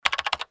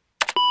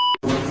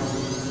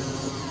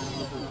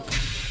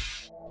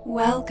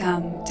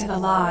Welcome to the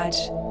Lodge.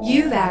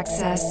 You've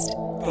accessed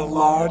The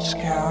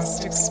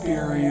Lodgecast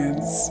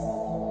Experience.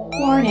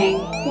 Warning,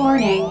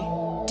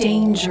 warning,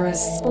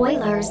 dangerous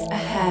spoilers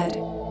ahead.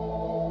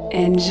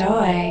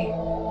 Enjoy.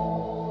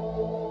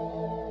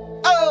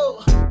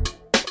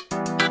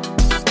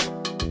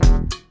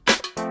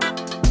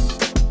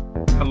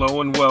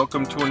 Hello and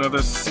welcome to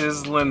another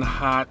sizzling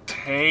hot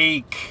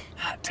take.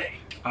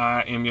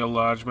 I am your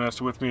Lodge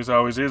Master. With me as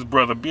always is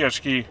Brother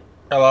Bieschke.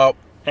 Hello.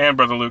 And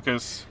Brother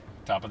Lucas.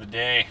 Top of the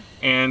day.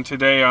 And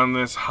today on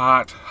this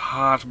hot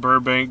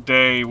Burbank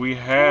day, we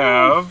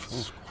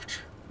have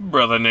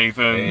Brother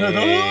Nathan.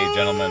 Hey,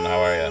 gentlemen, how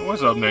are you?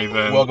 What's up,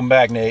 Nathan? Welcome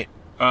back, Nate.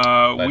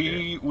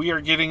 We are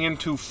getting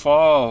into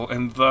fall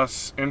and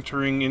thus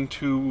entering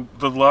into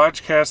the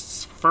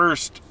Lodgecast's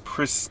first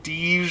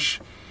prestige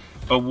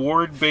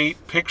award bait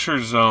picture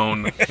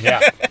zone. Yeah.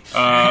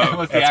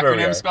 What's the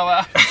acronym spell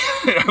out?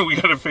 We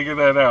got to figure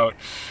that out.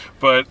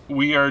 But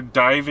we are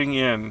diving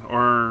in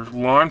or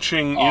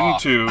launching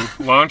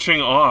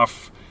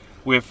off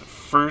with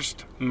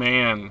First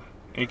Man,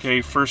 aka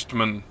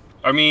Firstman.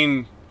 I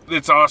mean,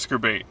 it's Oscar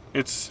bait.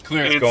 It's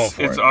Clearly. it's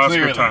Oscar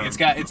Clearly. time.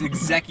 It's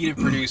executive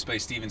produced by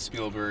Steven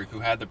Spielberg, who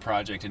had the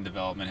project in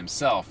development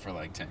himself for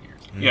like 10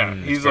 years. Yeah,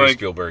 It's he's very like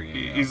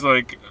Spielbergian, he's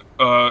like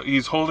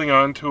he's holding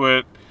on to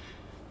it,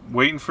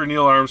 waiting for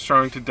Neil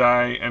Armstrong to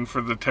die and for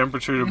the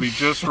temperature to be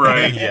just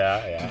right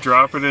Yeah. to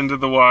drop it into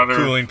the water.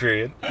 Cooling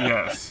period.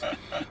 Yes.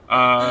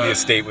 The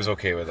estate was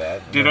okay with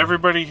that. Did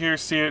everybody here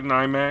see it in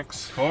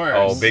IMAX? Of course.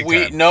 Oh, big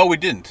time. No, we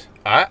didn't.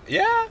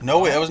 Yeah.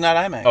 No, that was not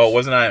IMAX. Oh, it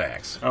wasn't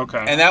IMAX.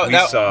 Okay. And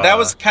that saw-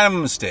 was kind of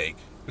a mistake.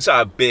 We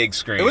saw a big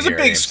screen. It was a here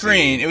big at AMC.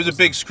 screen. It was a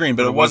big screen,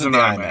 but it wasn't the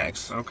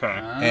IMAX.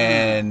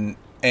 Okay.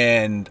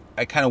 And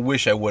I kind of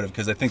wish I would have,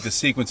 because I think the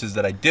sequences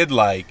that I did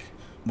like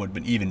would have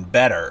been even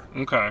better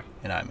Okay.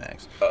 in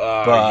IMAX.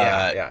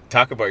 Yeah.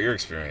 Talk about your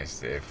experience,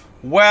 Dave.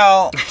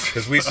 Well,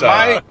 Because we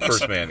saw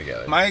First Man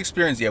together. my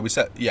experience,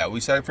 we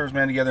saw First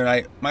Man together,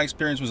 and my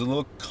experience was a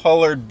little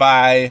colored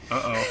by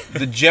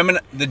the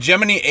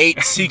Gemini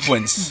 8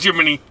 sequence.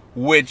 Jiminy.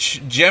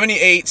 Which Gemini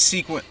 8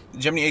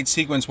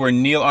 sequence where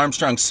Neil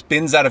Armstrong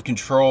spins out of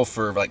control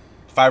for like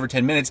 5 or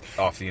 10 minutes,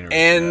 Off the universe.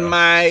 and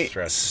my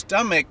Stress.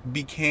 stomach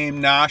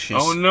became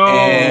nauseous. Oh, no.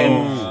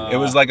 And it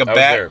was like I was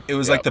there. it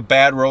was like the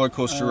bad roller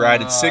coaster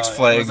ride at Six It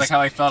Flags. was like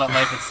how I felt at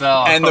life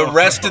itself. And the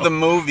rest of the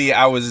movie,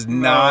 I was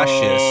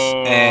nauseous,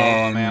 Oh,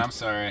 and man, I'm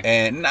sorry.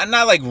 and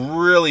not like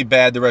really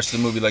bad. The rest of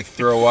the movie, like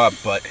throw up,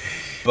 but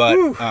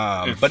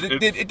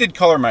it did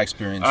color my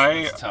experience.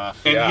 It's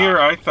tough. And Yeah. here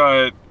I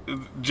thought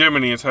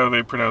Jiminy is how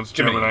they pronounce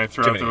Jiminy. Gemini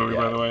throughout the Jiminy, movie,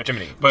 yeah. by the way.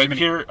 Jiminy. But Jiminy.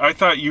 here I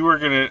thought you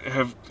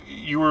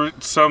were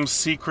some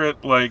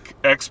secret like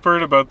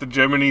expert about the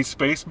Gemini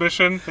space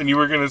mission, and you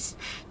were gonna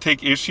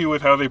take issue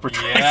with how they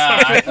portray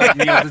Yeah, something. like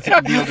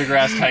Neil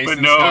deGrasse Tyson But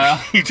no,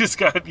 style. you just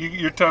got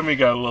your tummy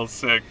got a little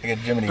sick. I got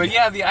Gemini. But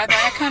yeah, I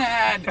kind of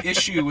had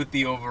issue with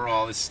the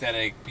overall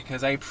aesthetic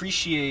because I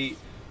appreciate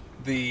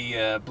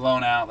the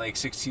blown out like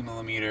 16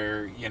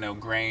 millimeter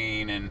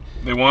grain and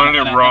They wanted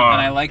and it I- raw. and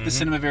I like the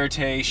cinema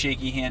verite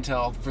shaky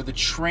handheld for the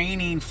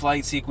training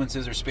flight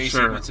sequences or space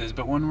Sure. sequences,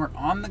 but when we're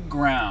on the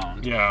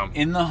ground Yeah.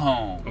 in the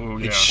home Oh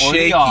It's yeah. or the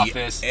shaky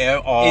office,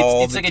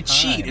 all it's the like a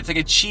cheat. time. It's like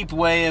a cheap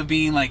way of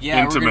being like,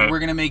 Intimate. we're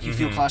gonna make you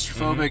feel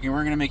claustrophobic and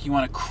we're gonna make you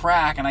want to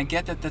crack. And I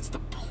get that that's the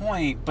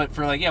point, but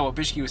for like what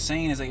Bieschke was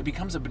saying is like it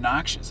becomes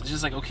obnoxious. It's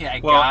just like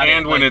I Well, got it.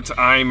 and when Like, it's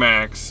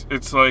IMAX,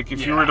 it's like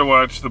if you were Yeah. to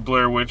watch the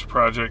Blair Witch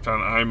Project on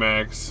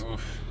IMAX,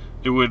 oof.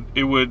 it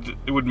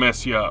would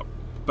mess you up.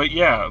 But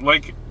yeah,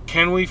 like,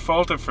 can we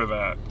fault it for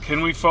that?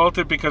 Can we fault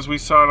it because we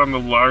saw it on the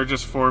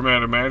largest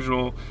format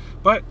imaginable?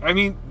 But I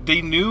mean,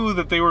 they knew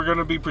that they were going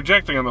to be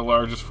projecting on the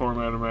largest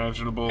format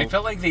imaginable. I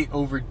felt like they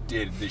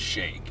overdid the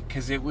shake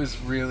because it was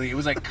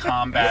like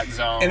combat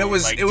zone And it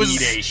was- like it was-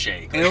 D-Day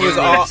shake. and Like,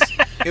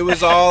 it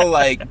was all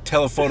like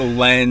telephoto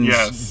lens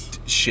Yes.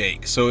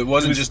 shake. So it it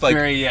wasn't was just like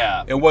very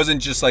it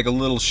wasn't just like a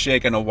little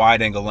shake on a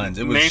wide angle lens.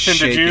 It was Nathan,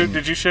 shaking.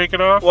 did you shake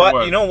it off? or Well,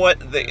 what? you know what?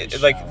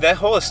 Like that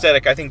whole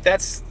aesthetic, I think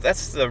that's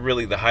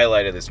really the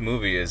highlight of this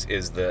movie is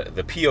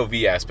the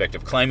POV aspect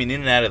of climbing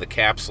in and out of the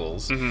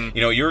capsules. Mm-hmm.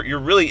 You know, you're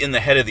really in the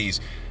head of these.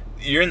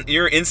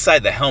 You're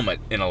inside the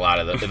helmet in a lot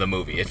of the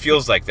movie. It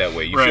feels like that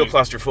way. You feel Right.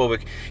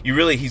 claustrophobic.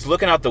 He's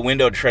looking out the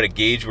window to try to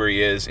gauge where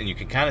he is, and you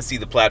can kind of see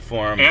the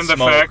platform And the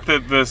smoke. fact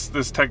that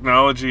this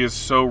technology is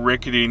so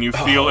rickety, and you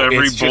feel Oh, every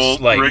it's just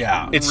bolt like-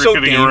 it's so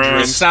ricketing dangerous.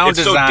 around. the sound It's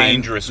so design.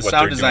 dangerous The what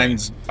sound they're doing.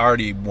 design's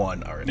already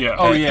won already. Yeah.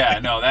 Oh yeah,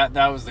 no,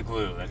 that was the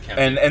glue that kept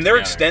And it they're together.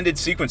 extended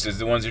sequences,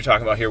 the ones you're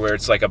talking about here, where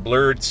it's like a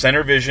blurred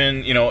center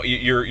vision. You know,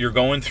 you're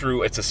going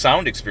through. It's a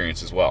sound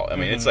experience as well. I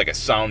mean, it's like a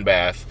sound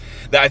bath.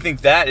 I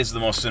think that is the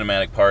most cinematic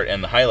dramatic part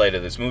and the highlight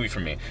of this movie for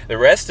me. The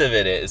rest of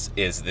it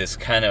is this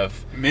kind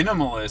of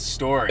minimalist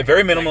story. A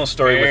very minimalist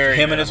story with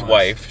him and his minimalist.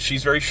 wife.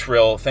 She's very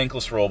shrill,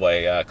 thankless role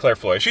by Claire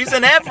Foy. She's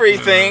in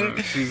everything.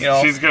 She's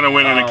going to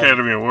win an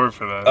Academy Award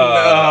for that.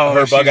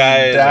 Her bug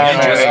eyes.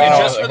 And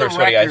just for the her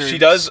sweaty eyes. record, She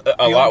does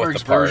a lot with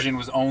Spielberg's the part. version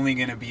was only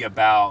going to be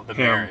about the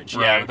marriage.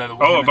 right.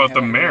 Yeah, About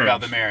the marriage.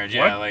 About the marriage.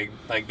 Yeah, What?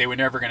 like they were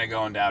never going to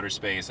go into outer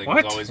space. Like What?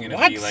 it was always going to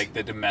What? be like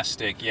the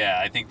domestic. Yeah,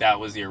 I think that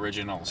was the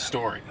original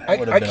story.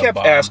 would've I been a kept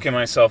bomb. asking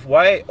myself,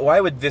 why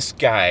would this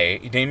guy,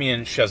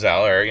 Damien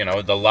Chazelle,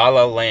 or the La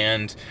La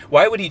Land,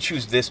 why would he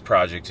choose this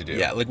project to do?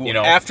 Yeah, like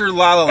after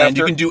La La Land,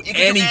 you can do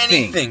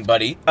anything,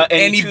 buddy.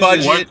 Any he chooses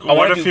budget. it. I wanna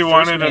What if do he First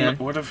wanted? Man.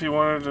 What if he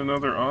wanted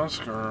another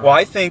Oscar? Well,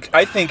 I think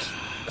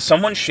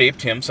someone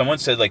shaped him. Someone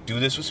said, like, do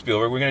this with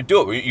Spielberg. We're going to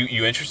do it.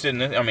 You interested in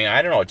this? I mean,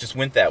 I don't know. It just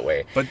went that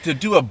way. But to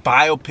do a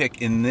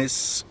biopic in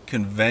this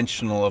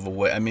conventional of a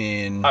way, I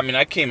mean,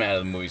 I came out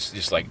of the movies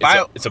just like,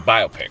 it's a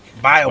biopic.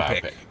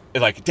 Biopic.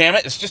 Like, damn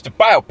it, it's just a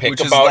biopic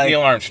Which is about like- Neil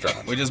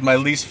Armstrong. which is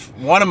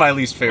one of my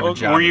least favorite Well,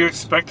 genres. were you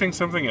expecting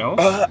something else?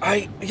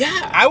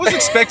 I was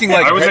expecting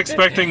like I was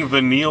expecting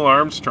the Neil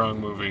Armstrong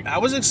movie. I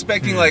was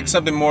expecting like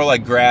something more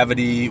like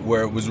Gravity,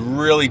 where it was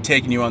really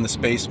taking you on the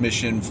space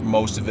mission for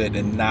most of it,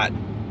 and not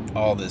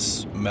all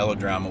this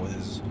melodrama with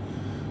his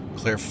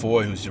Claire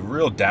Foy, who's a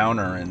real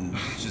downer, and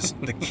just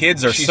the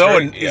kids are She's so.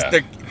 very- yeah.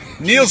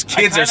 Neil's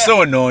kids are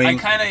so annoying.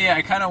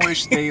 I kind of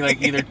wish they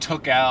like either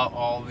took out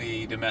all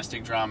the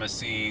domestic drama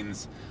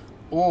scenes,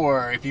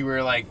 or if you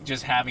were like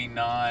just having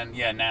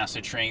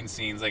NASA train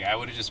scenes, like I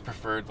would have just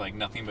preferred like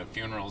nothing but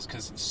funerals,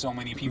 because so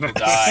many people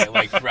die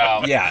like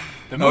throughout. Yeah.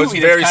 the No, movie.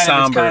 it's very That's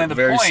somber, Kind of the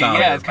very point. somber.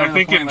 Yeah, it's kind I of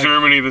think the point, in like,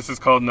 Germany this is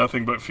called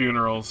Nothing But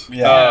Funerals. As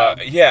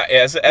it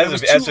was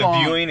a too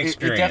long. viewing It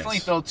experience. definitely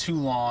felt too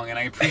long, and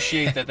I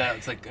appreciate that.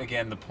 That's like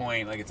again the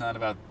point. Like it's not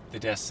about the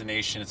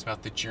destination; it's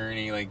about the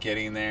journey, like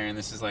getting there. And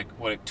this is like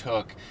what it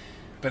took.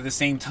 But at the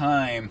same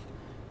time,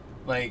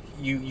 like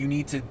you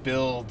need to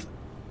build,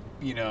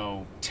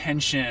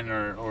 tension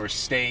or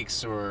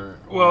stakes or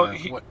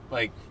what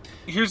like.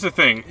 Here's the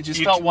thing. It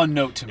just felt one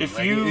note to me. if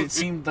Like, you- it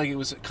seemed like it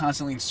was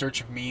constantly in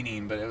search of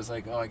meaning, but it was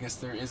like, oh, I guess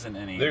there isn't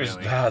any. There's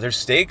really. there's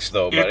stakes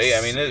though, buddy.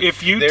 It's- I mean,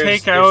 if you there's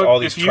take out- all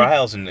these if you-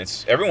 trials and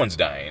everyone's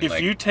dying. If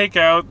like, you take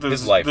out the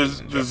his life is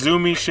in jeopardy.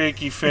 zoomy,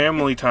 shaky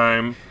family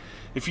time,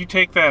 if you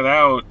take that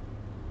out,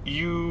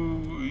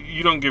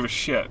 you don't give a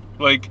shit.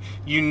 Like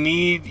you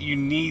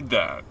need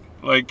that.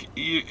 Like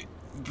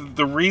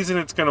the reason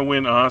it's going to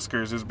win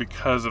Oscars is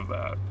because of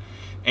that.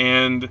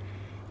 And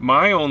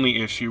my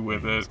only issue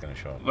with it, gonna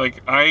show up.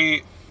 like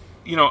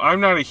I'm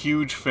not a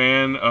huge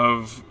fan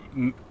of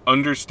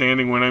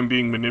understanding when I'm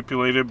being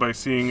manipulated by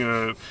seeing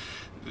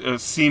a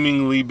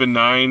seemingly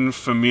benign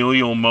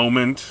familial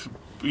moment,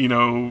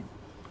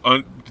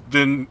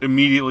 then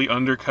immediately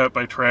undercut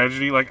by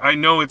tragedy. Like, I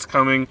know it's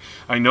coming.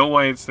 I know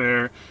why it's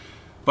there.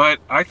 But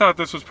I thought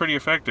this was pretty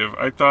effective.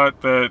 I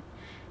thought that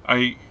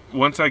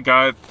once I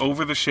got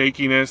over the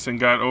shakiness and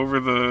got over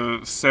the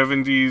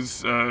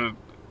 70s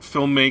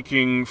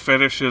filmmaking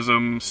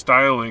fetishism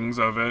stylings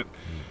of it,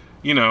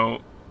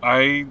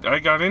 I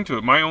got into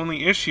it. My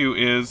only issue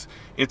is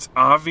it's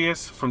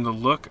obvious from the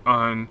look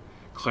on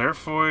Claire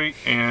Foy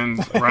and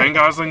Ryan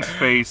Gosling's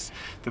face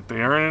that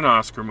they are in an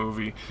Oscar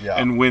movie. Yeah.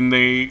 And when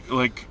they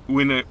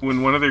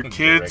when one of their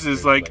kids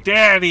is like,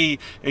 "Daddy,"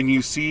 and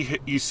you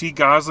see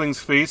Gosling's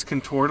face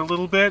contort a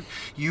little bit,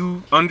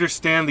 you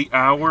understand the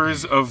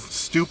hours of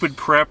stupid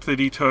prep that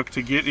he took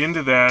to get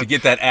into that. to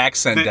get that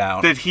accent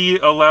down. That he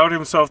allowed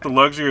himself the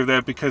luxury of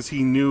that because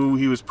he knew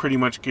he was pretty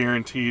much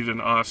guaranteed an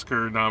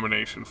Oscar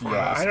nomination for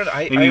Yeah. this.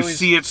 I And you always-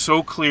 see it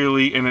so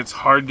clearly, and it's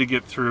hard to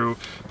get through,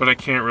 but I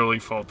can't really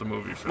fault the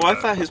movie for Well, I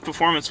that. thought his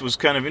performance was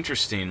kind of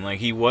interesting. Like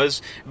he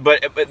was,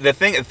 but the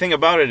thing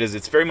about it is,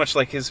 it's very much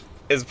like his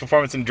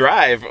performance in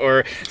Drive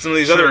or some of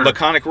these other Sure.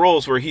 laconic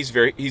roles where he's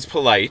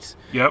polite.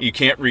 Yep. You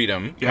can't read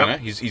him. Yep. Kinda.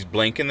 He's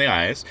blank in the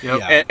eyes. Yep.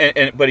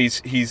 Yeah. But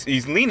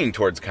he's leaning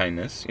towards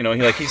kindness.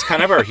 He's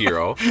kind of our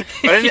hero.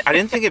 But I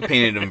didn't think it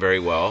painted him very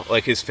well.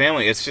 Like his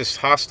family, it's just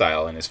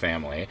hostile in his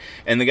family,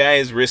 and the guy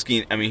is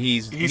risking. I mean,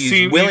 he's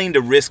willing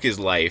to risk his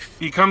life.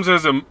 He comes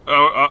off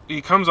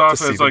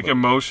see as the like book.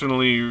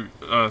 emotionally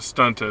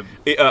stunted.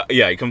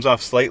 Yeah, he comes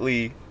off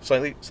slightly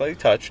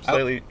touched,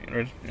 slightly.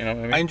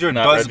 I enjoyed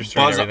not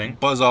registering everything.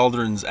 Buzz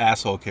Aldrin's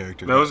asshole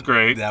character. That was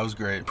great. That was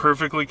great.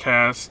 Perfectly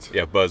cast.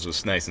 Yeah, Buzz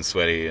was nice and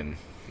sweaty and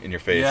in your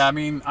face. Yeah, I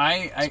mean,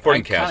 I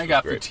Supporting kind cast of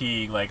got was great.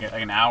 fatigued. Like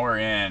an hour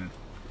in,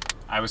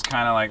 I was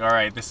kind of like, all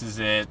right, this is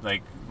it.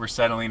 Like we're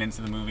settling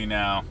into the movie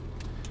now,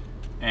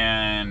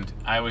 and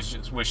I was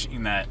just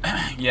wishing that,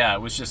 yeah,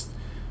 it was just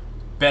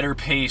better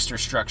paced or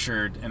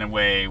structured in a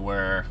way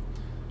where,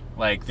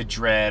 like the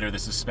dread or the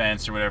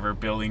suspense or whatever,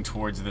 building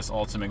towards this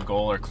ultimate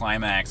goal or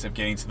climax of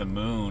getting to the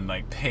moon,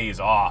 like pays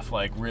off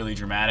like really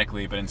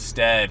dramatically. But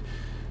instead,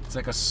 it's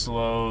like a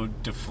slow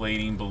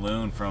deflating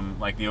balloon from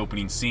like the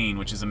opening scene,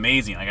 which is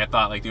amazing. Like I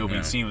thought like the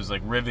opening scene was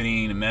like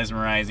riveting and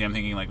mesmerizing. I'm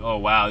thinking like, oh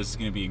wow, this is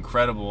gonna be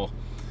incredible.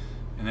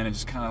 and then it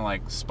just kind of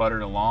like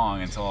sputtered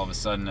along until all of a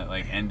sudden it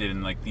like ended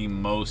in like the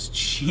most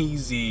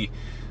cheesy,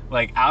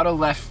 like out of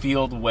left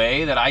field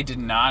way that I did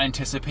not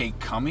anticipate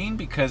coming,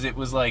 because it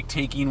was like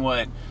taking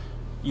what,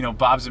 you know,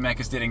 Bob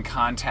Zemeckis did in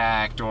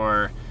Contact,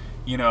 or,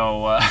 you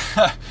know,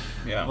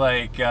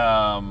 like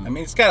I mean,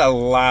 it's got a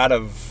lot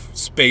of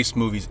space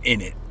movies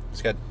in it.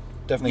 It's got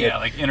definitely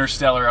like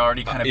Interstellar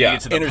already kind of beat yeah,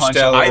 it to the punch.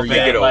 Interstellar, I I think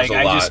think it it like owes a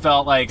I lot just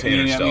felt like to I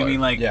Interstellar. mean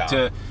like Yeah.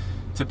 to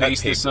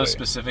base this so paved way.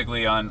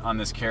 specifically on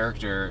this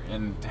character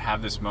and to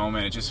have this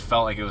moment, it just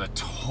felt like it was a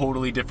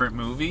totally different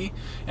movie.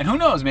 And who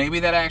knows, maybe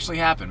that actually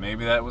happened.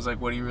 Maybe that was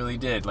like what he really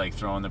did, like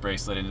throwing the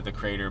bracelet into the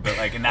crater. But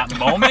like in that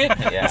moment,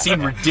 it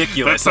seemed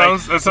ridiculous. That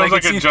sounds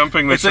like it a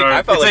jumping the it's like, shark.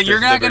 I felt it's like like you're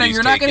there's not gonna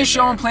liberties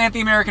show him taken plant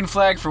the American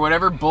flag for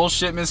whatever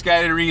bullshit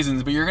misguided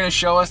reasons, but you're gonna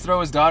show us throw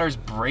his daughter's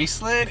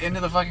bracelet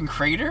into the fucking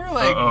crater?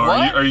 Like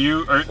what? Are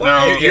you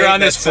now? You're on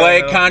this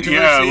flag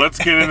controversy. Yeah, let's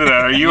get into that.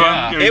 Are you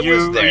Yeah. are It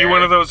was you there.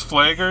 one of those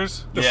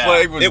flaggers? The Yeah.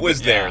 flag was It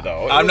was there Yeah.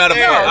 though. I'm not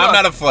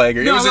a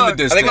flagger. It was in the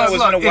distance. I think it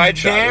was in a wide it's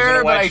shot. It was in a there,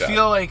 but wide I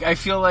shot.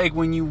 feel like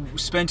when you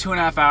spend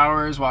 2.5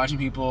 hours watching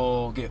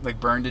people get like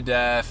burned to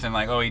death, and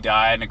like, oh, he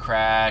died in a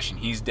crash and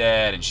he's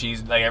dead and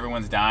she's like,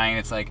 everyone's dying.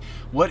 It's like,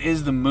 what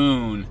is the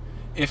moon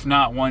if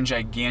not one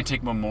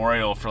gigantic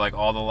memorial for like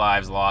all the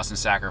lives lost and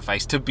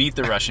sacrificed to beat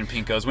the Russian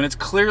Pinkos, when it's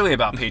clearly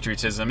about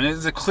patriotism and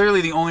it's clearly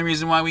the only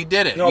reason why we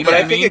did it? No, You but know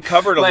I what think mean? it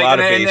covered a Like, lot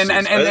of and, bases. and, I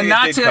and, think and it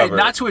not did to cover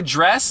not it. to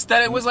address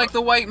that it was like the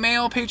white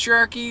male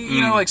patriarchy,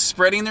 you know, like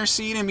spreading their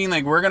seed and being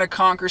like, we're gonna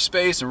conquer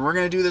space and we're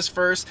gonna do this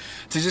first.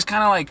 To just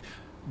kind of like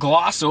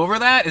gloss over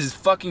that is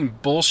fucking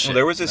bullshit. Well,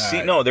 there was a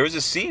scene. No, there was a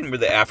scene where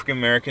the African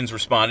Americans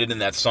responded in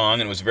that song,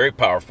 and it was a very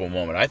powerful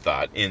moment, I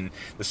thought, in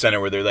the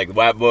center where they're like,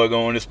 "White boy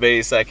going to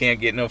space, I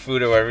can't get no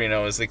food," or whatever. You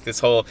know, it was like this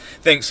whole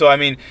thing. So I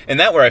mean, and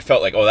that where I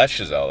felt like, oh, that's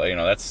Chazelle. You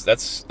know,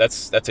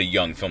 that's a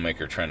young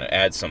filmmaker trying to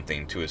add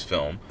something to his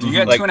film. You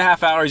got Like,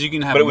 2.5 hours, you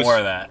can have but it was more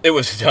of that. It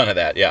was a ton of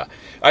that, yeah.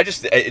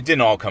 It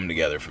didn't all come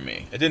together for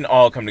me. It didn't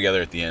all come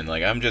together at the end.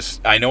 Like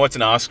I know it's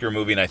an Oscar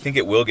movie, and I think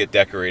it will get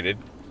decorated.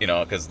 You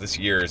know, because this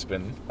year has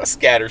been a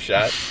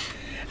scattershot.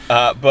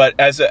 But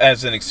as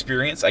an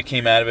experience, I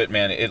came out of it,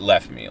 man. It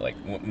left me. Like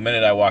the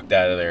minute I walked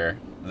out of there,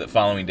 the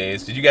following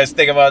days. Did you guys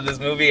think about this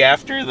movie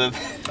after the?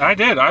 I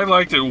did. I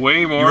liked it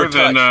way more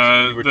than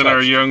touched. You were our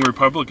touched. young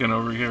Republican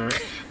over here.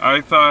 I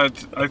thought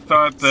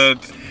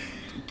that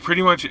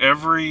pretty much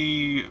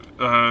every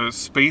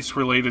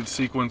space-related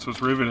sequence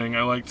was riveting.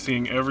 I liked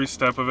seeing every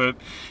step of it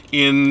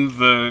in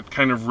the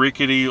kind of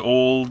rickety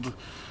old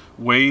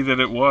way that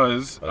it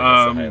was. I think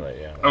that's the highlight,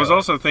 yeah. I was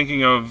also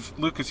thinking of,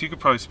 Lucas, you could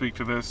probably speak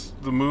to this.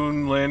 The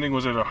moon landing,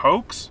 was it a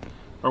hoax?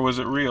 Or was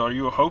it real? Are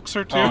you a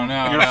hoaxer too? Oh,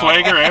 no, You're a no.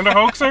 flagger and a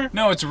hoaxer?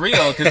 No, it's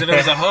real, because if it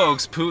was a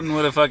hoax, Putin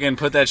would have fucking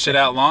put that shit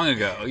out long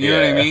ago. You know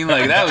what I mean?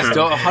 Like, that was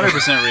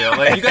 100% real.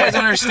 Like, you guys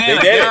understand, They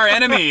like, did they're it. our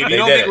enemy. If They you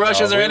don't did think it.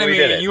 Russia's No, our we enemy,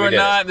 did it. you We are did it.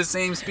 not the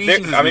same species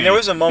as I mean, me. there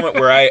was a moment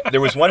where there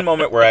was one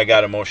moment where I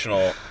got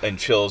emotional and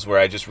chills, where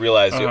I just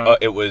realized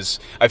it was.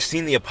 I've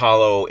seen the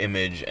Apollo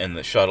image and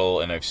the shuttle,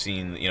 and I've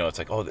seen, you know, it's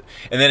like, oh,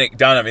 and then it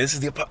dawned on me, this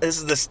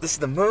is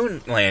the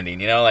moon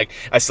landing. You know, like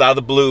I saw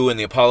the blue and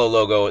the Apollo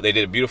logo. They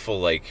did a beautiful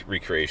like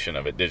recreation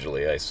of it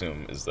digitally, I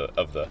assume, is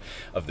of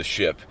the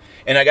ship,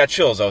 and I got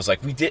chills. I was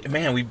like, we did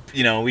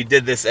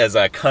this as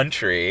a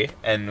country,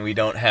 and we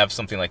don't have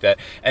something like that.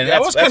 And Yeah,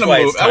 that's why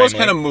it's I was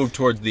timely. kind of moved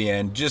towards the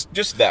end, just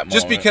that moment.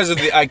 just because of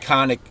the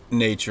iconic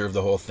nature of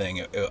the whole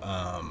thing,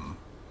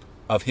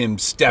 of him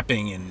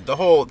stepping and the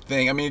whole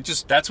thing. I mean, it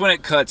just That's when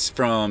it cuts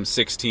from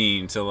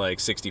 16 to like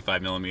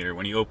 65 millimeter,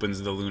 when he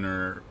opens the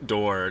lunar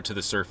door to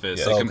the surface.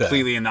 Yeah. Like Okay.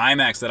 completely in the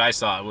IMAX that I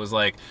saw, it was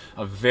like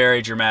a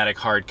very dramatic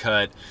hard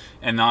cut.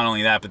 And not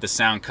only that, but the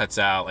sound cuts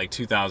out like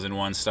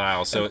 2001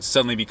 style, so it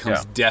suddenly becomes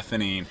Yeah.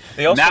 deafening.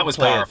 They And also that was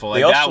play it- powerful.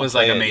 they Like that also was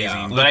like play it, amazing.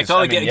 yeah. But I Lucas, felt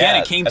I like mean, again,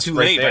 yeah, it came that's too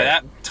right late. By there.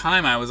 that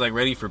time, I was like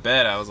ready for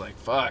bed. I was like,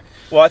 fuck.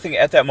 Well, I think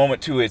at that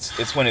moment too,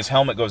 it's when his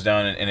helmet goes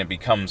down and it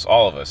becomes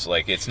all of us.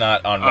 Like it's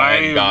not on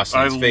Ryan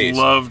Gosling's face.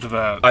 I loved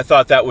that. I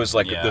thought that was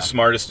like Yeah. the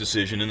smartest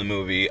decision in the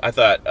movie. I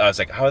was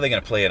like, how are they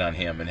going to play it on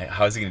him, and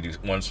how is he going to do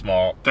one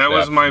small? That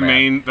was step my from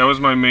main. That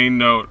was my main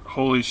note.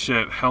 Holy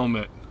shit,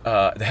 helmet.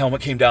 The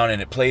helmet came down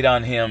and it played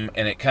on him,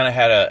 and it kind of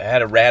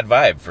had a rad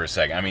vibe for a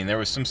second. I mean, there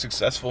was some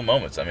successful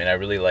moments. I mean, I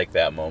really liked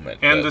that moment.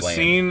 And the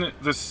landing.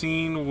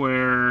 scene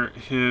where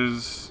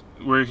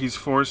he's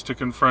forced to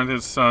confront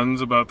his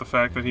sons about the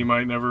fact that he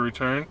might never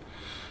return.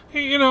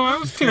 You know, I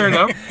was tearing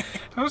up.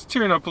 I was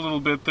tearing up a little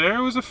bit there.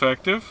 It was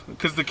effective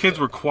because the kids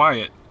were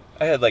quiet.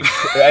 I had like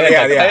I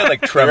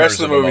had tremors The rest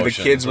of the movie, the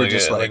emotions, kids were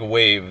just like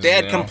waves.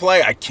 Dad, you know? come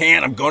play. I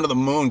can't. I'm going to the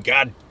moon.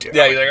 God damn.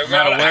 Yeah, he's like,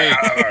 Not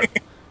away.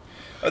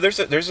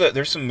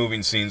 There's some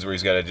moving scenes where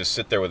he's got to just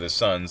sit there with his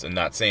sons and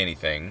not say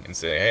anything and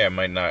say, "Hey, I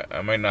might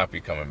not be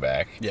coming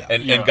back." Yeah.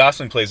 And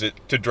Gosling plays it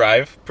to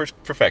drive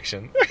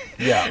perfection.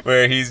 Yeah.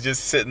 Where he's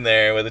just sitting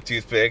there with a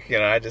toothpick. You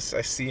know, I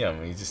see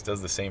him. He just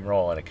does the same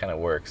role, and it kind of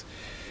works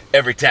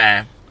every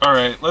time. All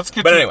right, let's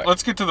get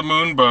to the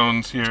moon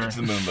bones here. It's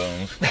the moon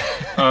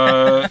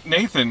bones.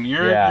 Nathan,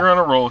 you're on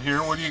a roll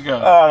here. What do you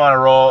got? Oh, I'm on a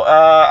roll.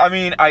 I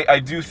mean, I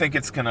do think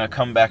it's gonna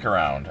come back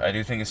around.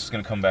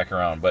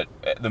 But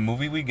the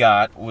movie we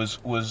got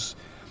was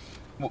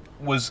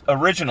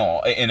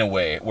original in a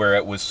way, where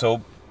it was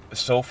so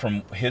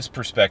from his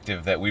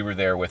perspective that we were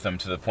there with him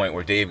to the point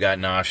where Dave got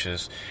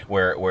nauseous,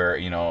 where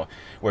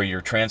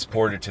you're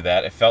transported to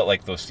that. It felt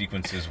like those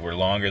sequences were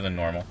longer than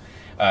normal.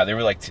 They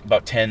were like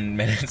about 10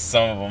 minutes,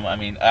 some of them. I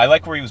mean, I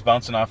like where he was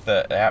bouncing off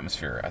the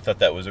atmosphere. I thought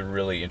that was a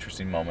really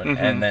interesting moment.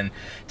 Mm-hmm. And then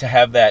to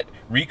have that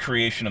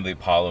recreation of the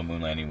Apollo moon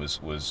landing was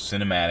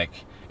cinematic,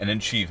 an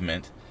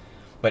achievement.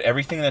 But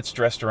everything that's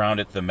dressed around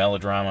it, the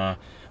melodrama,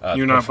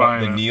 you're not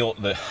buying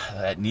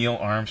that Neil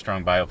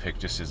Armstrong biopic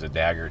just is a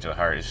dagger to the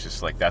heart. It's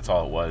just like, that's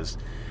all it was.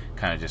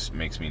 Kind of just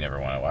makes me never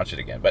want to watch it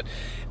again. But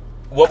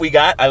what we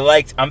got, I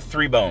liked. I'm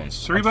 3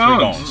 bones. 3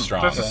 bones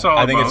strong. That's a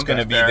solid I think bone. It's going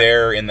to be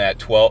there in that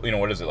 12.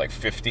 What is it, like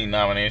 15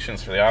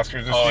 nominations for the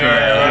Oscars this year?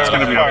 Yeah, it's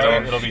going to be up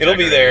there. It'll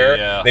be there.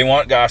 Yeah. They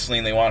want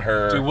Gosling. They want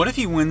her. Dude, what if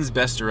he wins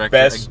Best Director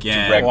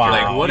again? Wow.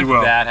 Like, what if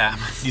that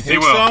happens? You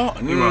think so?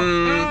 He will.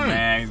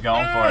 Man, he's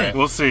going for it.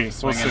 We'll see.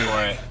 Swinging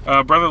for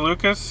it. Brother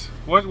Lucas,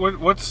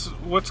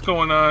 what's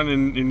going on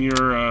in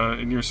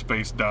your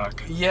space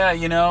dock? Yeah,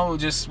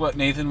 just what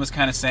Nathan was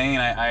kind of saying.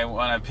 I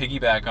want to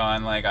piggyback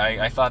on. Like,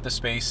 I thought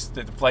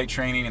the flight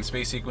training and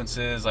space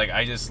sequences. Like,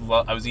 I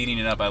was eating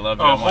it up. I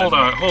loved it. Oh, hold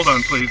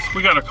on, please.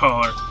 We got a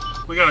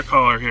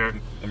caller here.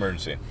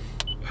 Emergency.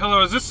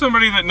 Hello, is this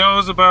somebody that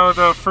knows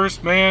about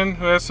First Man,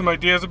 who has some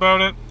ideas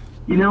about it?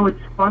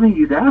 It's funny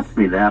you'd ask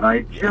me that.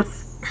 I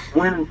just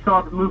went and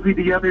saw the movie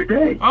the other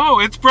day. Oh,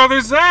 it's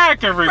Brother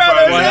Zach,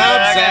 everybody. What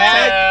up,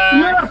 Zach?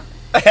 Yeah.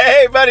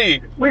 Hey,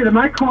 buddy. Wait, am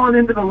I calling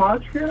into the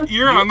Lodgecast?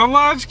 You're on the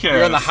Lodgecast.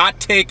 You're on the hot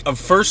take of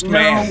First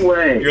Man. No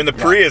way. You're in the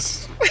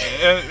Prius.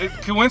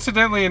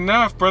 Coincidentally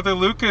enough, Brother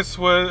Lucas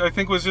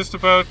was just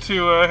about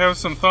to have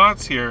some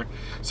thoughts here.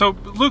 So,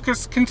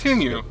 Lucas,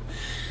 continue.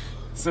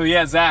 So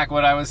yeah, Zach,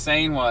 what I was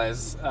saying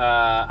was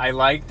I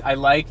liked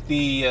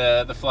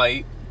the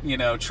flight,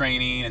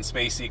 training and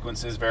space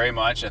sequences very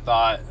much. I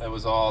thought it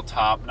was all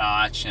top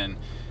notch, and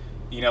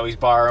he's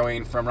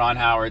borrowing from Ron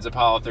Howard's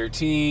Apollo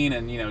 13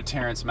 and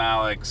Terrence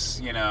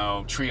Malick's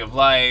Tree of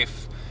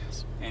Life,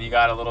 and you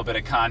got a little bit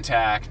of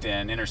Contact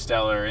and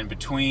Interstellar in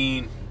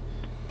between.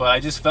 But I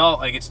just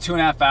felt like it's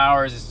 2.5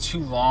 hours. It's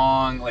too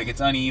long. Like,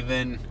 it's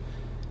uneven.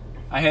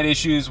 I had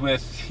issues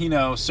with,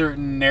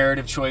 certain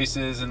narrative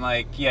choices, and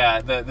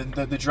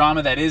the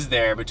drama that is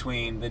there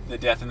between the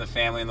death in the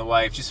family and the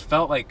wife just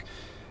felt like,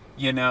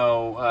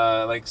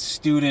 like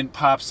student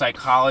pop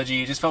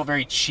psychology. It just felt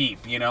very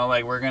cheap,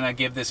 like we're going to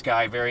give this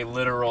guy very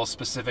literal,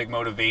 specific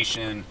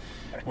motivation.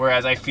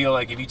 Whereas I feel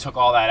like if you took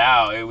all that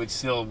out, it would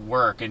still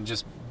work and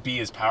just be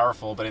as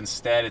powerful. But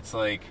instead it's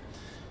like,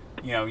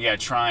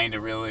 trying to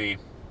really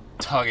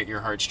tug at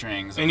your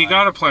heartstrings. And you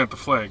got to plant the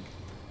flag.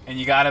 And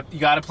you gotta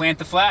plant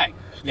the flag.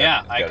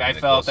 Yeah, I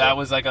felt that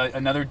was like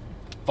another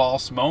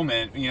false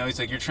moment. It's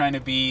like you're trying to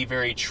be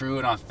very true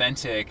and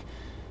authentic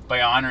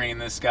by honoring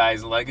this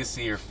guy's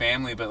legacy or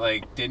family, but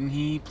like, didn't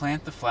he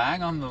plant the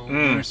flag on the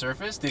lunar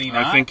surface? Did he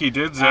not? I think he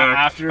did, Zach.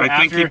 I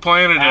think he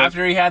planted it.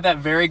 After he had that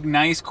very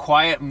nice,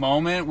 quiet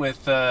moment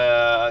with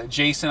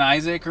Jason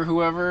Isaac or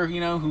whoever,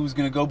 who's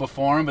going to go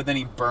before him, but then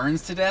he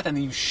burns to death, and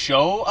then you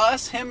show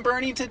us him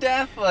burning to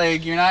death?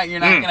 Like, you're not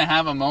going to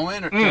have a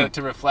moment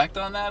to reflect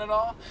on that at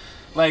all?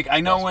 Like, I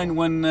know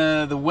when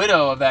the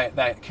widow of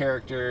that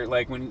character,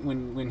 like,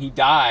 when he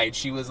died,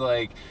 she was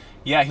like,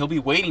 yeah, he'll be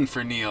waiting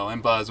for Neil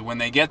and Buzz when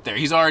they get there.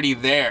 He's already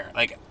there,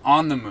 like,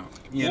 on the moon,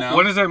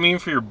 What does that mean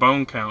for your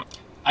bone count?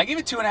 I give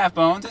it 2.5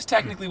 bones. It's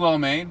technically well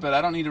made, but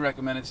I don't need to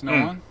recommend it to no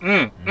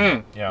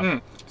one.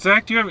 Yeah.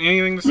 Zach, do you have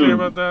anything to say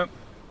about that?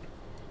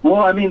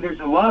 Well, I mean,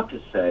 there's a lot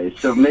to say,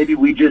 so maybe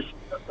we just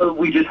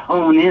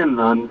hone in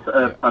on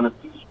a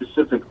few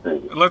specific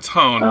things. Let's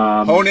hone.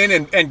 Hone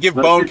in and give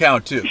bone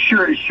count, too.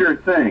 Sure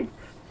thing.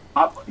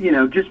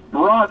 Just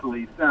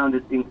broadly found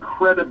it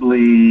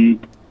incredibly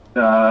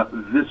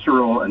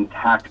visceral and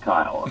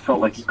tactile. I felt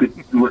like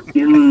you were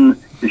in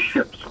the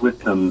ships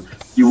with them.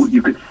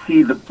 You could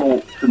see the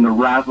bolts and the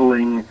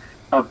rattling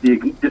of the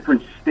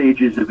different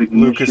stages of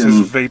ignition. Lucas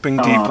is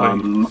vaping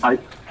deeply. I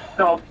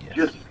felt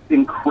just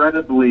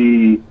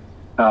incredibly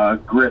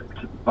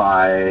gripped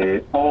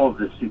by all of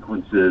the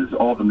sequences,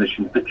 all the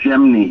missions. The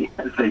Gemini,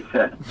 as they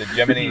said. The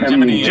Gemini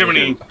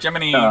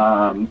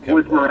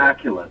was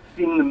miraculous.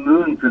 Seeing the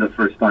moon for the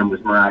first time was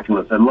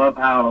miraculous. I love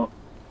how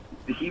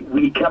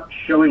we kept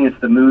showing us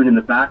the moon in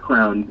the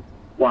background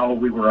while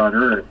we were on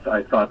Earth.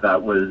 I thought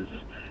that was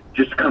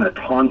just kind of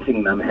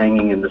taunting them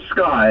hanging in the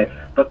sky.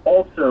 But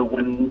also,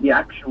 when he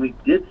actually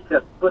did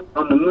set foot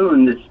on the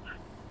moon,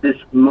 this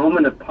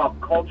moment of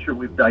pop culture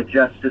we've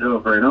digested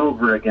over and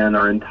over again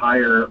our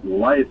entire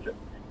life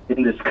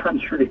in this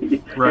country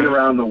and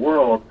around the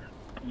world,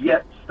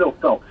 yet still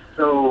felt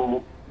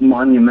so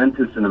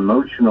monumentous and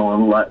emotional,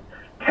 and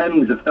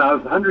tens of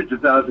thousands, hundreds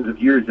of thousands of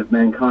years of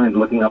mankind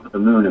looking up at the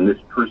moon, and this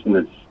person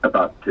is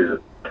about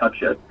to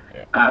touch it,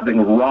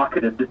 having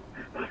rocketed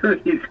threw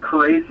these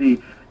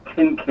crazy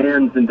tin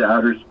cans into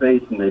outer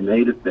space, and they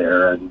made it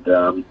there. And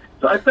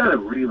so I found it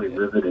really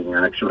riveting,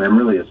 actually. I'm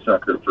really a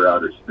sucker for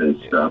outer space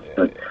stuff.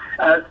 But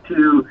as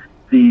to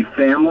the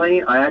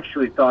family, I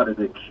actually thought it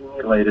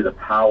accumulated a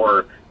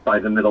power by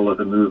the middle of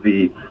the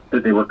movie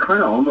that they were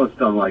kind of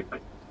almost on like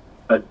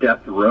a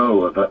death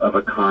row of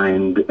a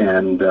kind,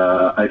 and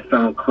I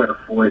found Claire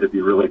Foy to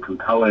be really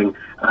compelling.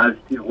 As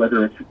to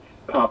whether it's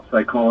pop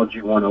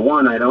psychology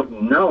 101, I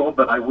don't know,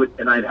 but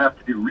I'd have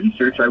to do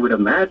research. I would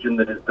imagine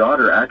that his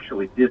daughter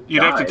actually did You'd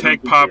die. have to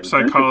take pop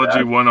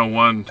psychology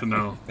 101 to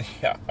know.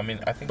 Yeah, I mean,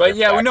 I think. But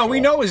yeah, we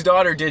know his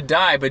daughter did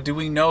die, but do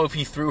we know if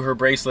he threw her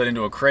bracelet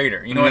into a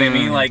crater? You know what I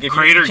mean? Like, if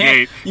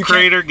Cratergate. you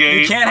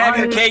Cratergate. can't have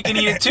your cake and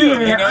eat it too.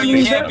 You know,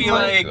 you can't be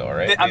like,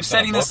 Right? I'm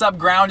setting this up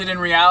grounded in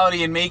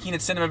reality and making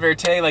it cinema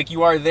verite, like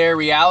you are their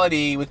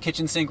reality with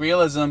kitchen sink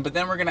realism. But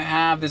then we're gonna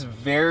have this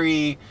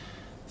very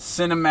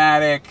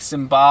cinematic,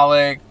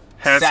 symbolic.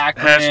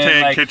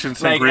 Hashtag like, kitchen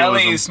sink like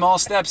realism. Ellie, small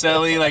steps,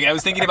 Ellie. Like, I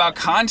was thinking about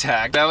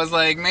Contact. I was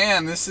like,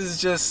 man, this is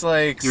just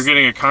like. You're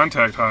getting a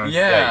contact high.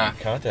 Yeah.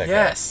 Contact.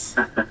 Yes.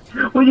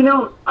 Well, you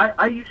know,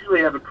 I usually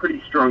have a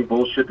pretty strong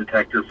bullshit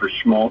detector for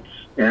schmaltz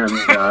and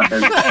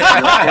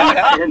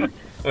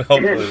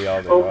Hopefully we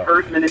all do.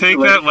 overt manipulation. Take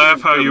that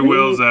laugh how For you me-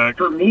 will, Zach.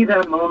 For me,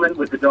 that moment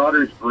with the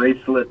daughter's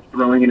bracelet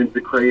throwing it into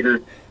the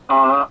crater,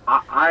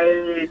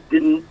 I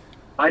didn't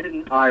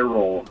eye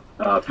roll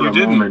for You a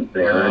didn't? moment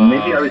there, and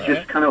maybe I was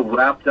just kind of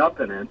wrapped up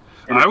in it.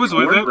 And I if was you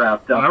with weren't it.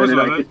 Wrapped up I was in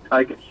with it. it.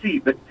 I could see,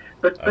 but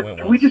I went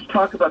can we once. just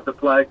talk about the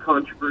flag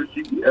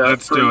controversy?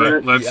 Let's for a do it.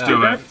 minute? Let's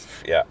do it.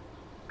 Yeah.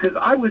 Because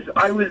I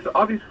was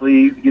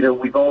obviously, you know,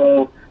 we've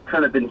all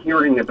kind of been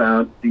hearing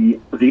about the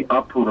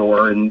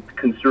uproar in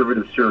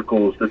conservative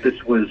circles that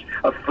this was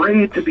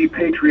afraid to be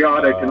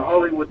patriotic and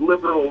Hollywood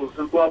liberals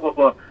and blah, blah,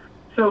 blah.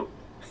 So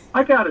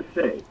I got to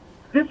say,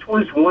 this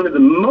was one of the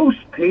most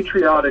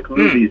patriotic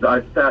movies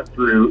I've sat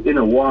through in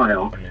a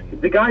while.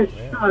 The guy's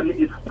son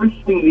is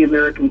hoisting the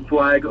American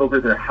flag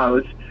over their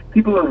house.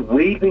 People are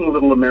waving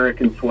little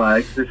American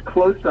flags. There's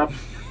close-ups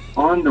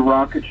on the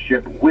rocket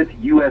ship with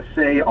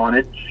USA on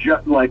it,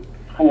 just like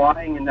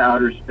flying into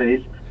outer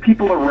space.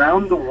 People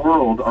around the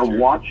world are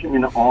watching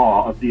in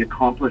awe of the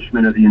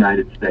accomplishment of the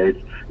United States.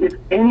 If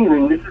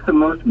anything, this is the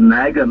most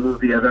MAGA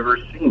movie I've ever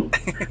seen.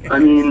 I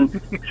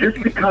mean,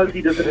 just because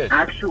he doesn't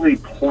actually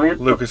plant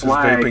Lucas the is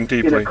flag vaping in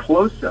deeply. a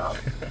close-up,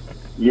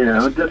 you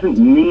know, doesn't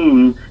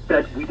mean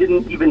that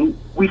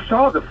we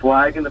saw the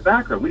flag in the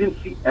background. We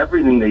didn't see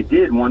everything they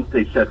did once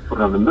they set foot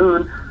on the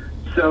moon.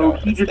 So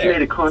he just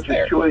made a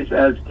conscious choice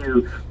as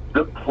to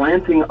the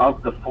planting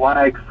of the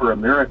flag for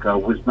America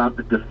was not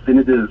the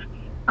definitive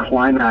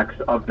climax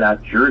of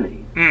that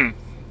journey.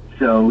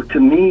 So to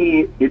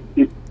me, it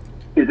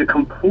is a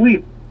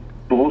complete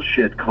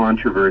bullshit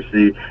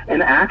controversy,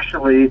 and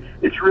actually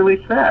it's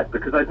really sad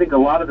because I think a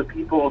lot of the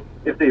people,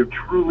 if they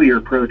truly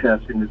are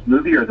protesting this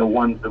movie, are the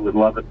ones that would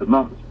love it the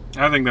most.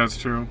 I think that's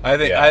true. I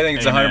think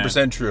it's Amen.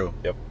 100% true.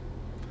 Yep.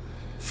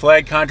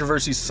 Flag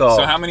controversy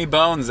solved. So how many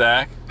bones,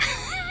 Zach?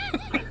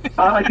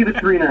 I give it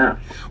 3.5.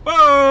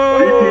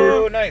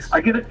 Whoa! Oh, nice.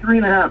 I give it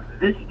 3.5.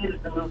 This is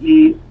the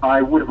movie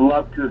I would have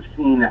loved to have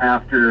seen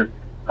after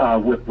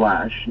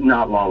Whiplash,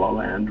 not La La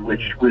Land,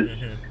 which was,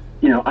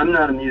 you know, I'm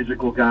not a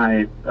musical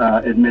guy,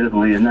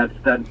 admittedly, and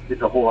that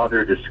is a whole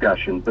other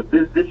discussion. But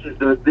this is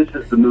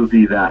the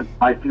movie that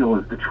I feel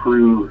is the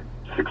true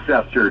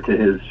successor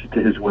to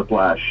his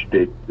Whiplash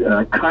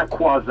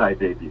quasi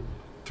debut.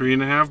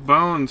 3.5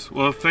 bones.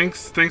 Well,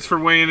 thanks for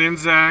weighing in,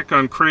 Zach,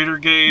 on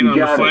Cratergate, on the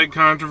got it. flag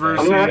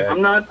controversy.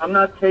 I'm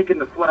not taking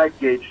the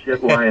Flaggate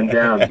shit lying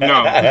down.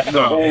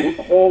 No.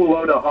 Whole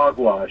load of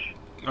hogwash.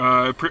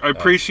 I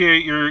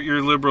appreciate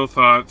your liberal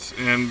thoughts,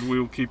 and we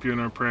will keep you in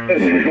our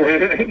prayers.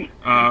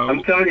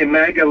 I'm telling you,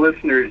 MAGA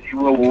listeners, you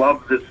will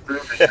love this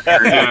movie.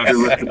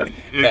 Yes.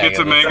 It gets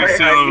a mega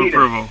seal of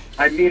approval.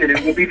 I mean it.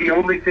 It will be the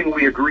only thing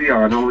we agree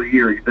on all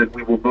year, that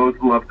we will both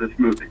love this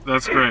movie.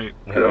 That's great.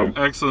 So,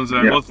 Excellent,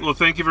 Zach. Yeah. Well,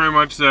 thank you very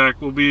much, Zach.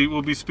 We'll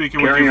be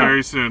speaking with Carry you on.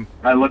 very soon.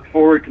 I look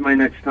forward to my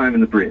next time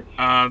in the breeze.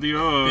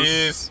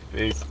 Adios.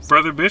 Peace.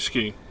 Brother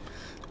Bishke.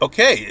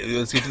 Okay,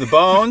 let's get to the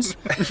bones.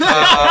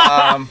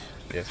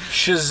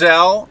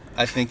 Chazelle,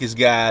 I think, has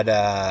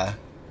got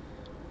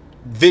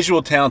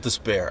visual talent to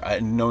spare.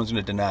 No one's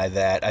going to deny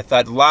that. I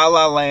thought La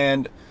La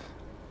Land,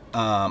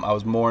 I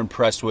was more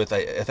impressed with.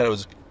 I thought it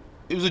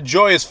was a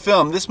joyous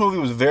film. This movie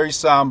was very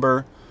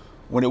somber.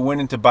 When it went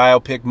into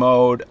biopic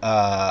mode, it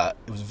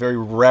was very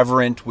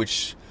reverent,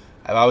 which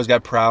I've always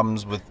got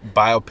problems with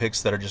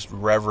biopics that are just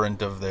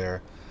reverent of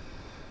their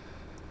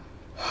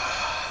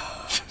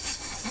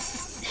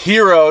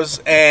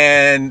heroes,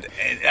 and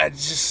I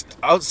just,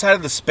 outside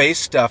of the space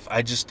stuff,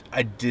 I did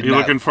You not.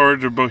 looking forward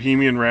to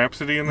Bohemian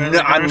Rhapsody in that? No,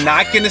 regard? I'm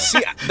not going to see.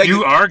 Like,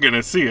 You are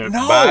gonna see it. No,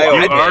 You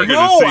are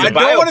gonna see I it.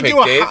 don't want to do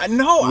Biopic, a.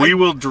 No, We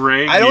will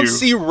drag I don't you.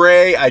 see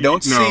Ray. I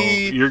don't No,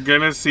 see. you're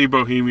gonna see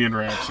Bohemian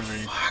Rhapsody.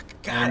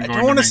 God, I'm I going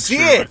don't want to make see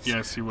sure it. that-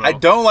 yes, you will. I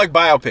don't like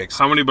biopics.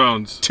 How many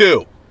bones?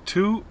 2.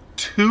 Two?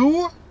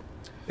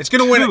 It's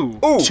going to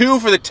win. Two. Two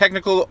for the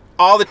technical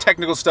all the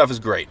technical stuff is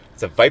great.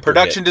 It's a Viper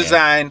Production hit,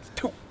 design,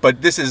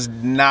 but this is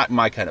not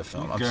my kind of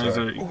film. I'm You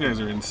sorry. guys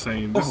are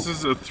insane. This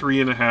is a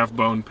 3.5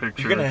 bone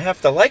picture. You're gonna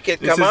have to like it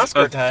This come is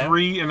Oscar a time.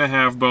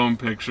 3.5 bone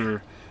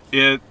picture.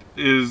 It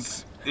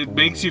is. It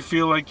makes you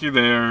feel like you're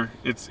there.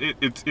 It's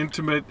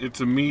intimate. It's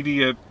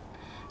immediate.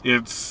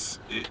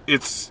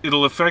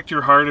 It'll affect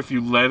your heart if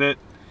you let it,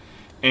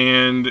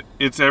 and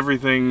it's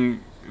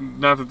everything.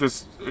 Not that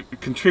this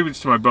contributes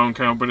to my bone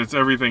count, but it's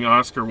everything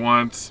Oscar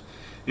wants.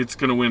 It's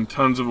going to win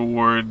tons of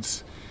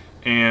awards,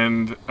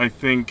 and I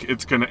think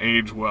it's going to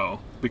age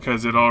well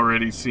because it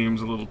already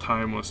seems a little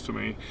timeless to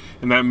me.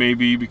 And that may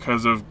be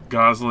because of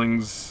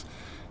Gosling's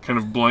kind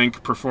of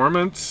blank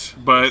performance,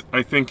 but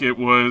I think it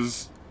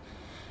was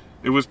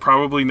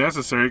probably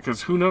necessary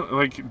because who knows?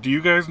 Like, do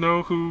you guys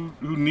know who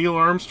Neil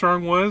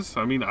Armstrong was?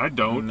 I mean, I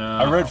don't. No.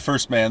 I read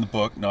First Man, the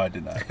book. No, I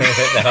did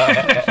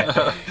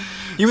not.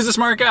 He was a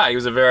smart guy. He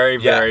was a very,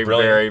 Yeah, very,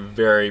 brilliant. very,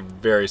 very,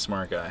 very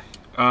smart guy.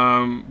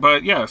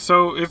 But yeah,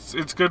 so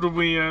it's good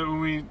when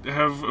we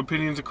have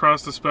opinions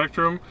across the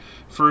spectrum.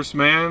 First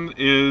Man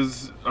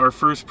is our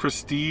first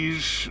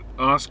prestige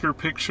Oscar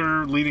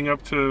picture leading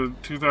up to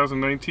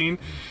 2019,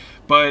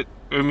 but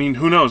I mean,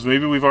 who knows?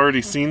 Maybe we've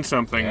already seen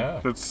something. Yeah.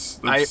 That's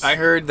I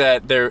heard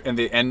that there in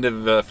the end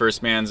of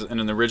First Man's and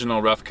in the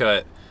original rough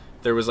cut,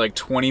 there was like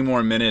 20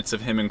 more minutes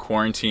of him in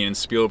quarantine, and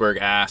Spielberg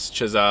asked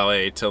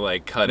Chazelle to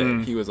like cut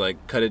it. He was like,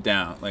 "Cut it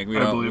down. Like we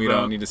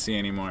don't need to see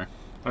anymore."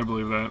 I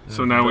believe that.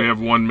 So now we have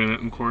 1 minute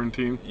in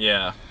quarantine.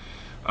 Yeah.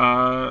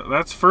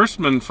 That's First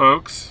Man,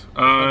 folks.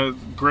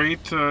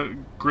 Great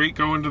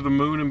going to the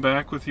moon and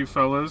back with you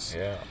fellas.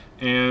 Yeah.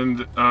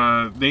 And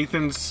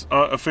Nathan's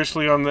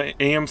officially on the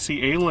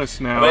AMC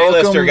A-list now.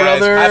 A-lister, guys.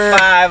 brother. High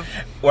five.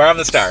 We're on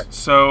the star.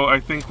 So I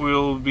think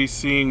we'll be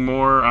seeing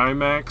more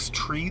IMAX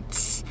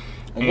treats.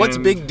 What's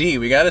And Big D?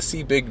 We got to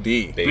see Big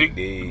D. Big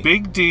D.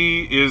 Big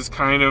D is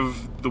kind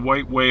of the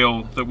white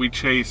whale that we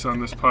chase on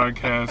this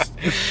podcast.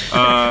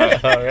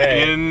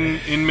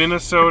 In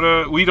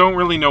Minnesota, we don't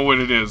really know what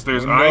it is.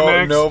 There's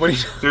IMAX. Nobody.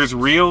 There's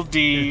Real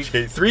D,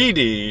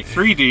 3D.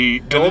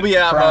 3D, Dolby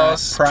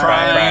Atmos.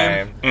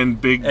 Prime.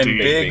 and Big And D.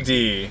 Big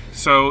D.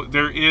 So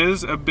there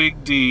is a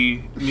Big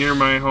D near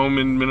my home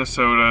in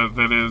Minnesota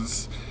that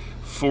is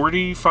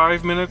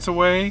 45 minutes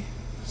away.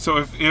 So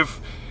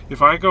if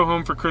I go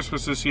home for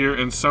Christmas this year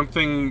and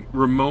something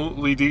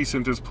remotely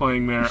decent is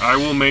playing there, I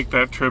will make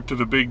that trip to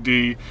the Big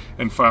D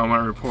and file my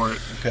report.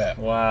 Okay.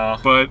 Wow.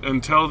 But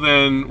until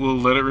then, we'll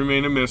let it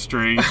remain a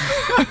mystery.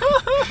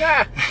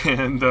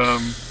 And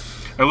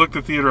I looked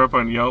the theater up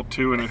on Yelp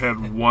too, and it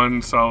had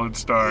 1 solid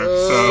star.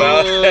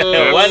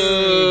 So One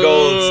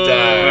gold star.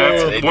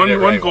 that's They did one it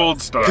right.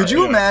 gold star. Could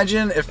you Yeah.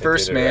 imagine if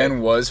First it Man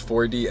right. was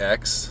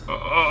 4DX?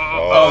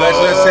 Oh, that's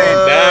what I'm saying.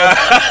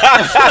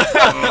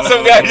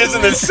 Some guy just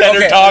in the center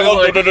Okay, toggle.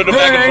 like, back and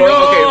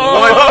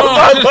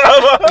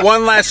forth. Okay,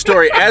 one last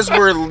story. As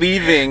we're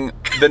leaving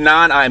the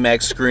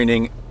non-IMAX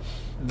screening,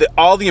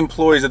 all the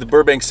employees at the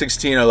Burbank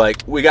 16 are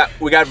like, we got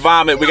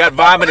vomit in the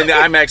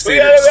IMAX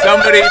theater.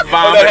 Somebody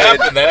vomited.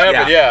 That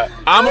happened, yeah.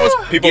 Almost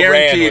People ran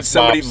guaranteed with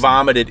somebody mops.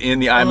 vomited in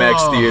the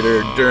IMAX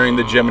theater during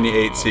the Gemini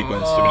 8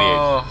 sequence.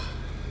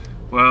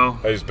 Well,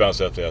 I just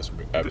bounced off the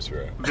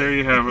atmosphere. there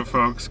you have it,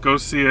 folks. Go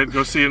see it.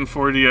 Go see it in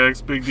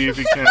 4DX. Big D if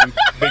you can.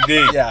 Big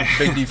D. Yeah,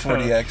 Big D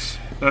 40X.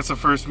 That's a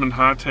First Man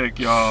hot take,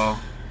 y'all.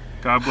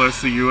 God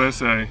bless the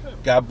USA.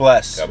 God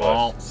bless.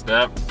 Small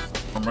step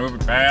for moving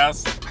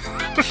past.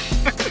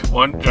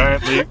 One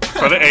giant leap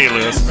for the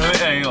A-list. For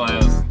the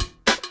A-list.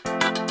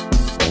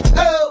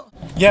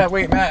 Yeah,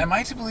 wait, Matt, am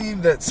I to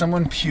believe that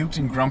someone puked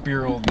in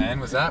Grumpier Old Men?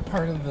 Was that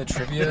part of the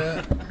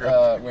trivia?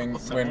 When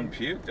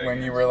puked, I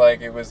when you were like,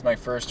 it was my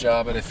first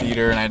job at a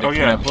theater and I had to Oh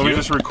clean yeah, up let me puke?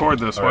 just record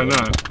this. Why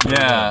not?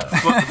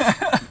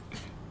 Yeah.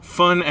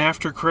 Fun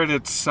after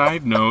credits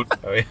side note.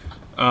 Oh, yeah.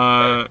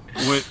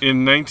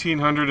 In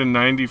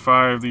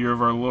 1995, the year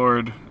of our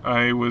Lord,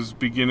 I was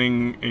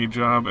beginning a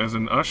job as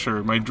an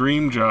usher, my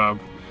dream job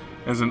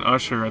as an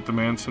usher at the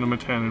Mann Cinema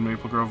 10 in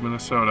Maple Grove,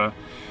 Minnesota.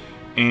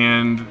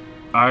 And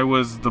I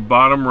was the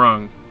bottom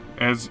rung,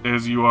 as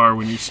you are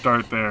when you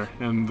start there.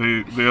 And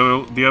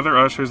the other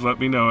ushers let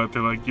me know it.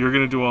 They're like, you're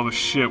going to do all the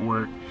shit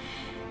work.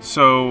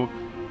 So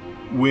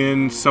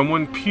when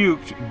someone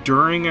puked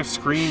during a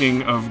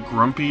screening of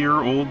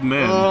Grumpier Old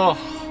Men,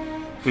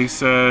 they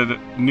said,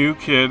 new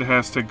kid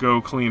has to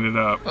go clean it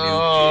up.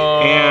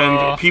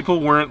 And people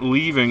weren't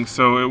leaving,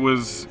 so it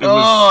was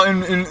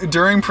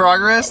during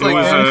progress? it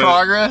was in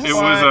progress? It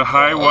was a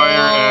high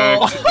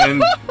wire act,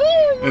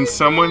 and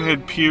someone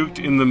had puked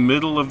in the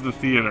middle of the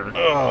theater.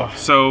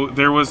 So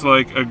there was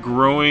like a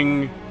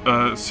growing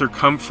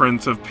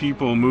circumference of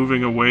people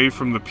moving away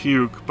from the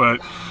puke, but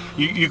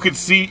you could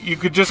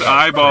just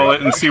eyeball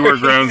it and see where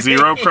ground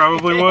zero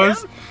probably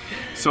was.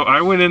 So I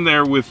went in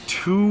there with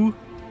two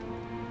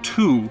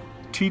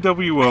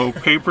TWO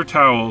paper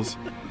towels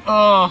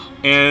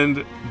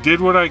and did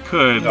what I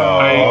could.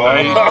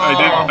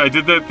 I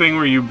did that thing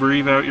where you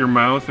breathe out your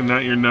mouth and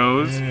not your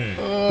nose.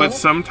 But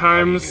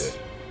sometimes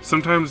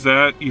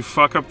that you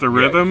fuck up the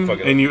rhythm fuck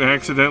it up. and you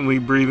accidentally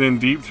breathe in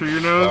deep through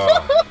your nose.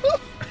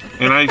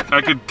 And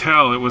I could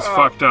tell it was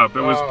fucked up.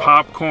 It was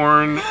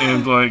popcorn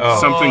and like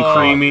something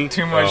creamy.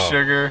 Too much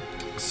sugar.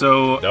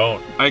 So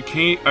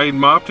I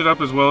mopped it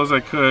up as well as I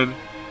could.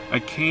 I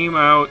came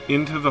out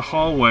into the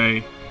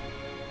hallway,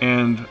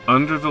 and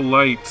under the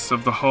lights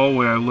of the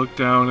hallway, I looked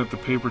down at the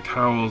paper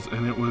towels,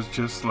 and it was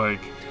just like,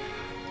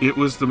 it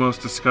was the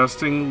most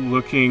disgusting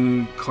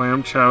looking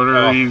clam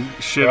chowdery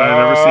shit I'd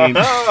ever seen.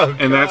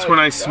 And that's when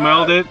I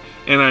smelled it,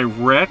 and I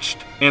retched,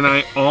 and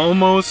I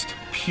almost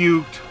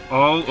puked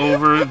all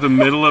over the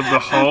middle of the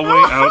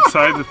hallway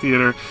outside the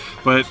theater.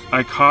 But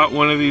I caught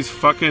one of these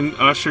fucking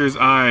ushers'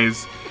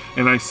 eyes,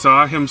 and I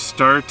saw him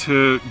start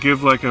to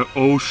give like a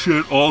oh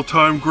shit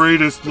all-time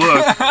greatest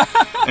look.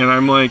 And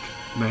I'm like,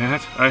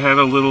 Matt, I had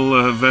a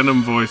little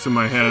Venom voice in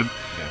my head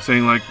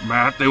saying like,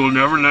 Matt, they will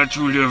never let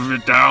you live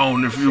it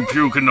down if you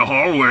puke in the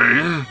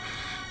hallway.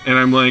 And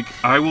I'm like,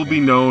 I will be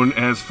known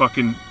as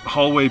fucking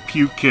hallway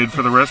puke kid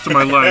for the rest of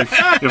my life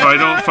if I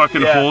don't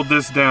fucking hold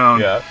this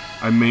down. Yeah.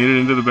 I made it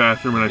into the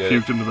bathroom and I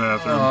puked in the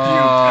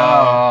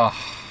bathroom.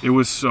 It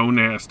was so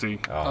nasty.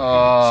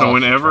 So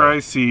whenever I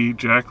see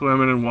Jack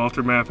Lemmon and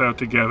Walter Matthau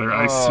together,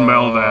 I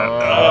smell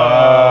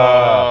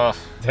that.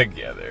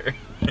 Together.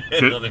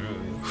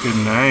 Good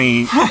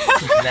night.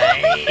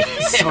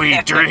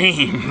 Sweet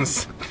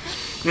dreams.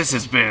 This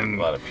has been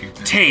A lot of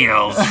puking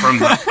Tales from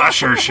the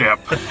Usher Ship.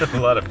 A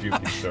lot of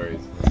puking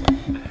stories.